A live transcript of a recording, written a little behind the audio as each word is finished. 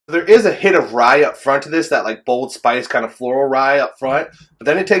There is a hit of rye up front to this, that like bold spice kind of floral rye up front, but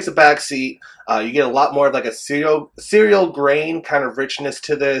then it takes a back seat. You get a lot more of like a cereal grain kind of richness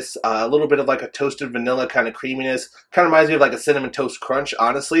to this, a little bit of like a toasted vanilla kind of creaminess. Kind of reminds me of like a cinnamon toast crunch,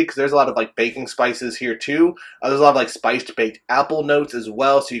 honestly, because there's a lot of like baking spices here too. There's a lot of like spiced baked apple notes as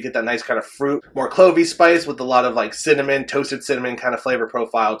well, so you get that nice kind of fruit, more clovey spice with a lot of like cinnamon, toasted cinnamon kind of flavor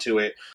profile to it.